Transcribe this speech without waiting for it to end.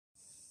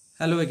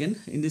Hello again.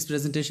 In this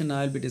presentation,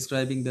 I will be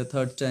describing the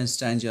third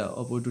stanza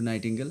of Ode to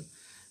Nightingale.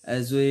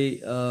 As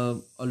we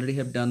already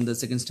have done the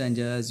second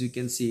stanza, as you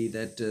can see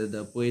that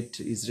the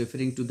poet is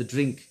referring to the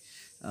drink,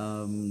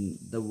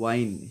 the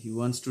wine he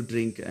wants to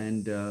drink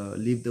and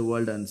leave the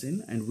world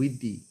unseen, and with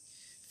thee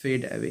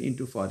fade away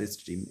into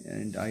forest dream.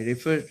 And I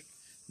refer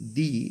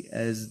thee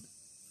as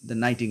the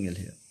nightingale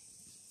here.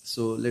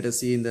 So let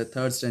us see in the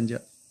third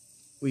stanza,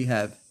 we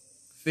have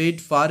fade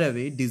far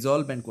away,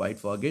 dissolve and quite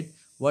forget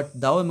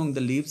what thou among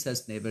the leaves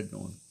hast never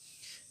known.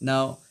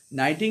 Now,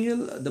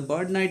 nightingale, the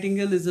bird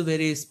nightingale is a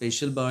very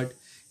special bird.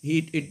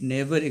 It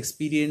never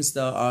experienced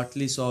the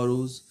earthly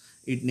sorrows.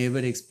 It never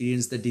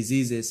experienced the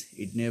diseases.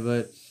 It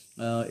never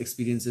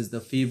experiences the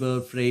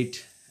fever,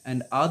 freight,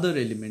 and other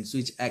elements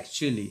which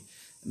actually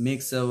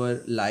makes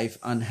our life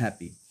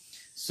unhappy.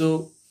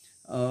 So,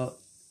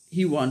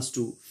 he wants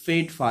to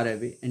fade far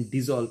away and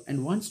dissolve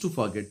and wants to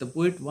forget. The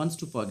poet wants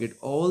to forget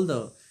all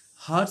the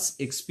harsh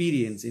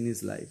experience in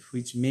his life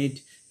which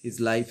made his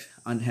life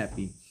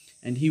unhappy,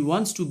 and he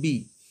wants to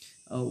be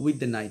with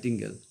the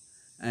nightingale,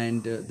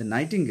 and the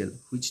nightingale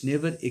which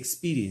never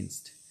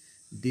experienced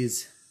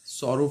these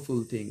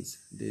sorrowful things,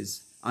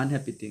 these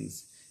unhappy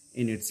things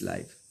in its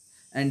life.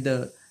 And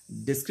the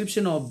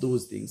description of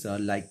those things are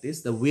like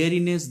this: the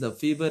weariness, the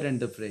fever and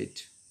the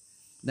freight.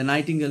 The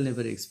nightingale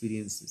never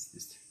experiences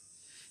this.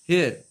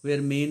 Here,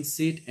 where men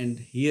sit and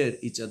hear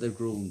each other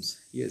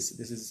groans. Yes,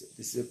 this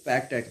is a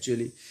fact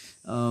actually.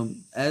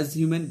 As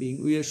human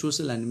being, we are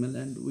social animal,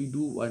 and we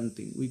do one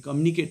thing: we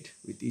communicate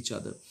with each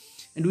other,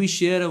 and we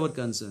share our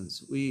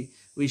concerns. We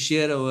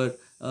share our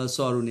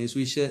sorrowness.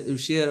 We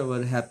share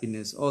our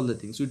happiness. All the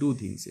things we do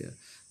things here.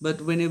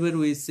 But whenever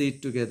we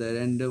sit together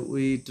and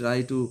we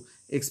try to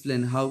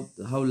explain how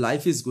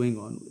life is going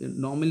on,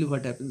 normally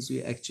what happens,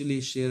 we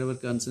actually share our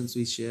concerns.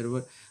 We share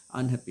our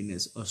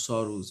unhappiness or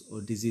sorrows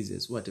or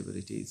diseases, whatever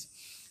it is.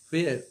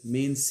 Where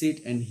men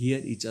sit and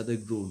hear each other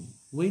groan.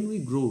 When we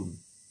groan,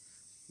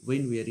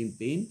 when we are in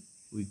pain,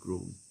 we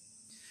groan.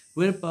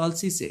 Where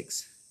palsy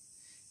seeks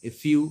a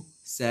few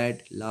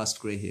sad last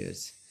grey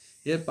hairs.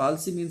 Here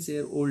palsy means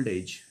here old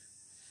age.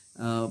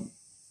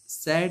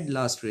 Sad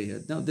last grey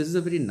hair. Now this is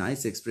a very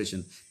nice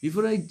expression.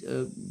 Before I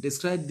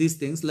describe these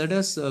things, let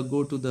us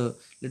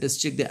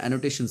check the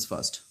annotations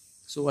first.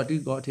 So what we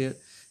got here: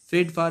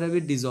 fade far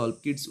away,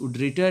 dissolve. Kids would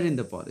retire in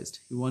the forest.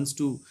 He wants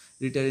to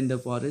retire in the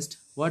forest.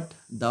 What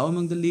thou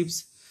among the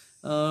leaves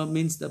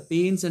means the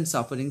pains and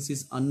sufferings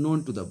is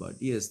unknown to the bird.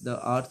 Yes, the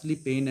earthly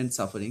pain and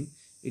suffering,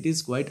 it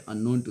is quite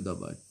unknown to the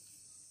bird.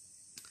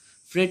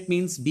 Fret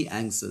means be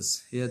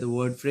anxious. Here the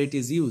word fret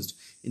is used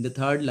in the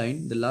third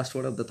line, the last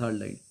word of the third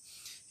line.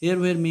 Here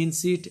where men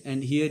sit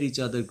and hear each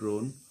other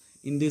groan.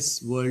 In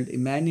this world, a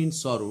man in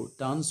sorrow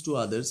turns to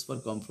others for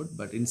comfort,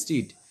 but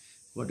instead,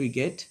 what we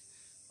get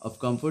of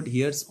comfort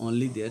hears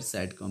only their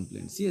sad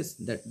complaints. Yes,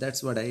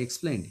 that's what I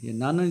explained. Here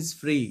none is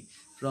free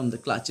from the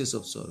clutches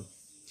of sorrow.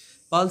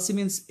 Palsy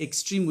means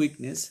extreme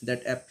weakness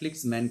that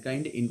afflicts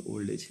mankind in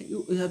old age.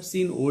 You have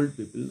seen old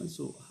people,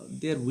 so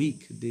they are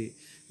weak.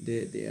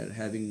 They are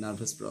having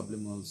nervous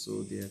problem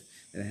also.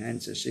 Their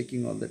hands are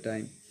shaking all the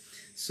time.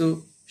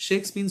 So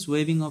shakes means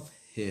waving of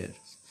hair.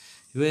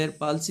 Where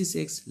palsy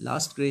shakes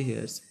last grey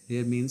hairs,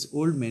 here means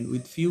old men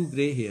with few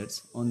grey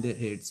hairs on their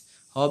heads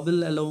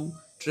hobble along,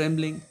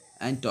 trembling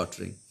and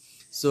tottering.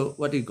 So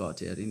what we got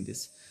here in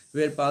this: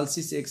 where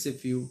palsy shakes a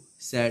few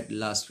sad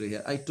last grey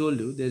hair. I told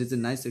you there is a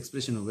nice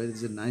expression over. There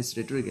is a nice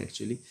rhetoric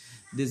actually.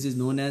 This is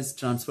known as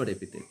transferred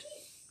epithet.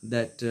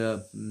 That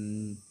the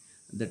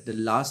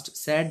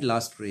sad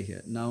last grey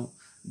hair. Now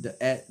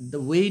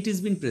the way it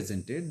has been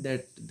presented,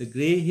 that the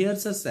grey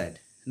hairs are sad.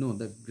 No,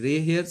 the grey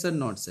hairs are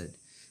not sad.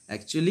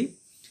 Actually,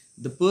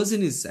 the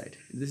person is sad.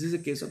 This is a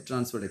case of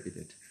transferred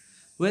epithet.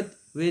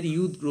 Where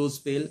youth grows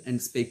pale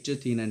and spectre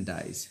thin and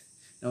dies.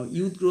 Now,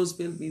 youth grows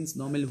pale means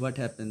normally what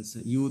happens?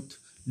 Youth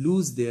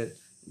lose their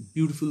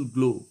beautiful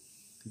glow.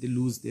 They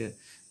lose their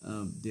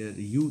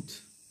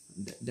youth.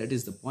 That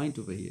is the point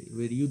over here.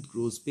 Where youth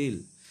grows pale,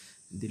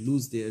 they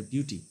lose their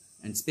beauty,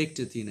 and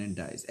spectre thin and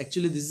dies.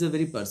 Actually, this is a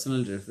very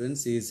personal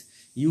reference he is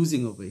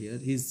using over here.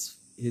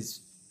 His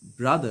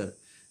brother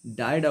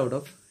died out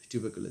of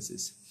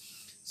tuberculosis.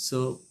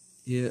 So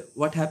here,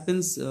 what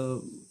happens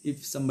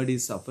if somebody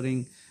is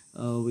suffering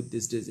with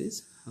this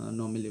disease?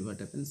 Normally,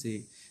 what happens?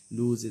 He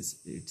loses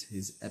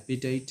his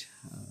appetite,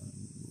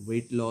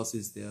 weight loss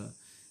is there,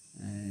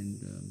 and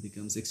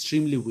becomes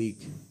extremely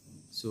weak.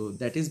 So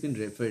that has been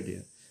referred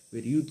here.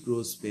 Where youth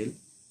grows pale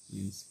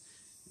means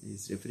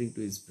he's referring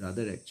to his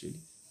brother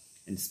actually,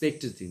 and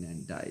spectre thin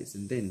and dies,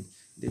 and then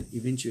they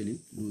eventually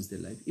lose their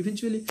life.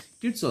 Eventually,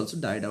 kids also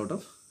died out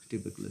of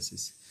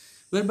tuberculosis.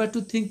 Where but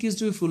to think is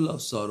to be full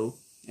of sorrow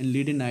and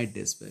lead a night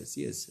despair.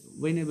 Yes,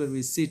 whenever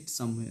we sit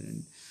somewhere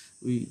and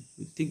we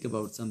think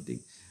about something,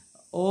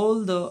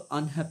 all the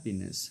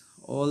unhappiness,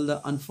 all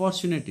the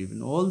unfortunate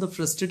event, all the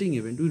frustrating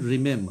event, we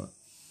remember.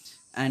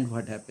 And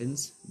what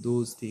happens?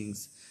 Those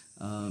things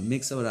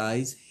makes our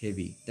eyes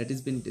heavy. That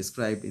has been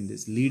described in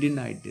this lead in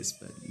night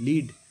despair.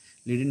 Lead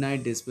in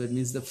night despair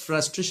means the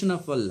frustration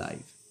of our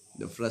life.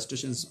 The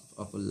frustrations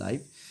of a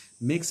life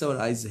makes our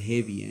eyes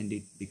heavy and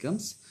it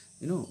becomes,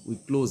 we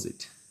close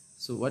it.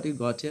 So what you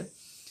got here?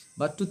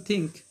 But to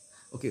think,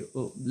 okay,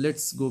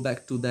 let's go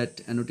back to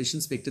that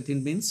annotation. Spectre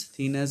thin means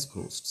thin as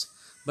ghosts.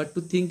 But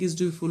to think is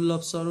to be full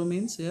of sorrow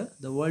means, yeah,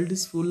 the world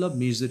is full of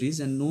miseries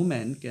and no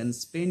man can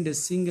spend a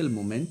single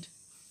moment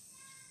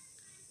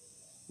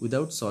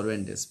without sorrow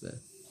and despair.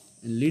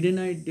 And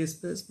leaden-eyed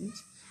despair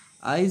means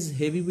eyes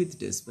heavy with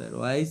despair,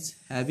 or eyes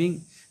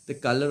having the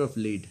color of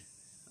lead,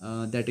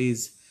 that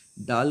is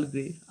dull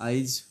gray,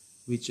 eyes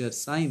which are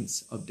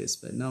signs of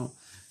despair. Now,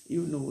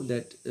 you know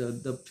that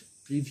the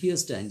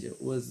previous stanza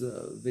was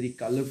very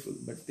colorful,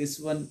 but this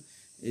one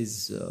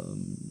is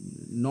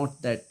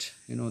not that,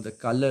 the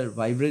color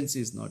vibrancy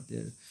is not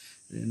there,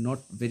 not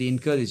very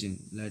encouraging.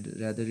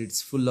 Rather,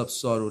 it's full of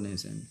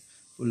sorrowness and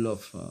full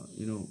of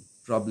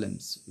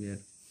problems, where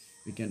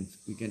we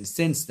can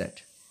sense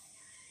that.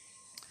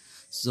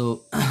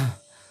 So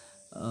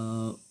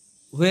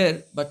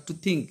where but to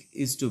think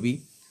is to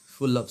be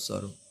full of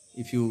sorrow.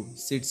 If you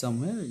sit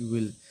somewhere, you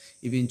will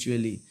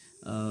eventually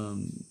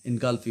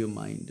engulf your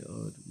mind,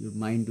 or your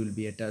mind will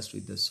be attached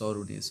with the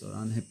sorrowness or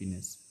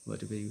unhappiness,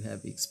 whatever you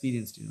have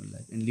experienced in your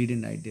life. And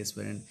leaden night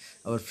despair and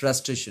our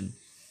frustration,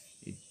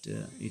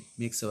 it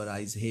makes our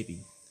eyes heavy.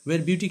 Where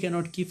beauty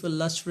cannot keep a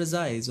lust for his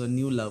eyes, or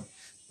new love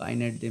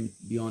pine at them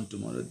beyond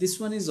tomorrow. This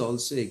one is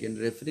also again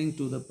referring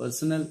to the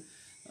personal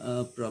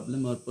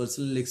problem or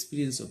personal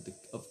experience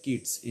of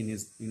kids in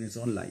his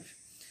own life.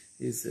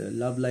 His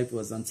love life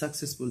was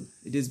unsuccessful.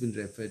 It has been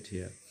referred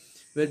here.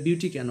 Where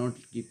beauty cannot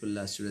keep a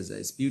lustrous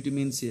eyes. Beauty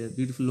means here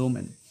beautiful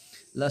woman.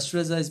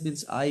 Lustrous eyes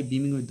means eye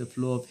beaming with the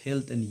flow of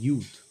health and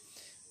youth.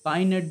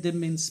 Pine at them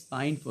means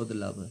pine for the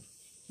lover.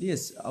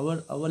 Yes,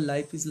 our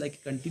life is like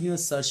a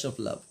continuous search of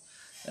love.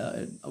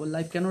 Our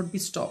life cannot be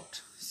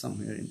stopped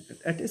somewhere.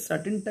 At a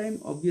certain time,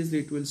 obviously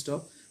it will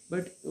stop.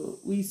 But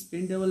we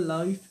spend our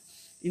life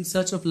in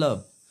search of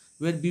love.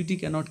 Where beauty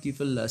cannot keep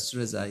a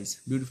lustrous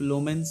eyes. Beautiful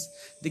women,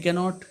 they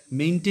cannot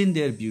maintain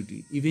their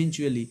beauty.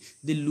 Eventually,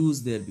 they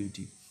lose their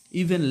beauty.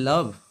 Even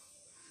love,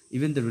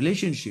 even the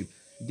relationship,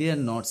 they are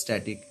not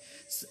static.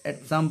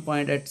 At some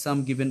point, at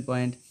some given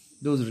point,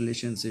 those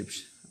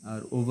relationships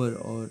are over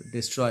or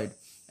destroyed,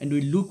 and we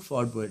look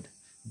forward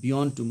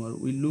beyond tomorrow.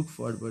 We look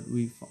forward.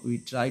 We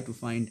try to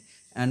find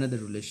another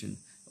relation,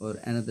 or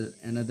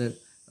another.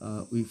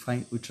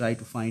 We try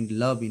to find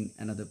love in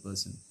another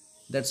person.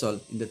 That's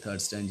all in the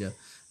third stanza.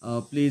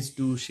 Please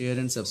do share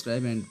and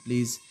subscribe, and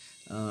please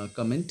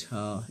comment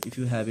if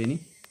you have any.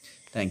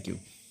 Thank you.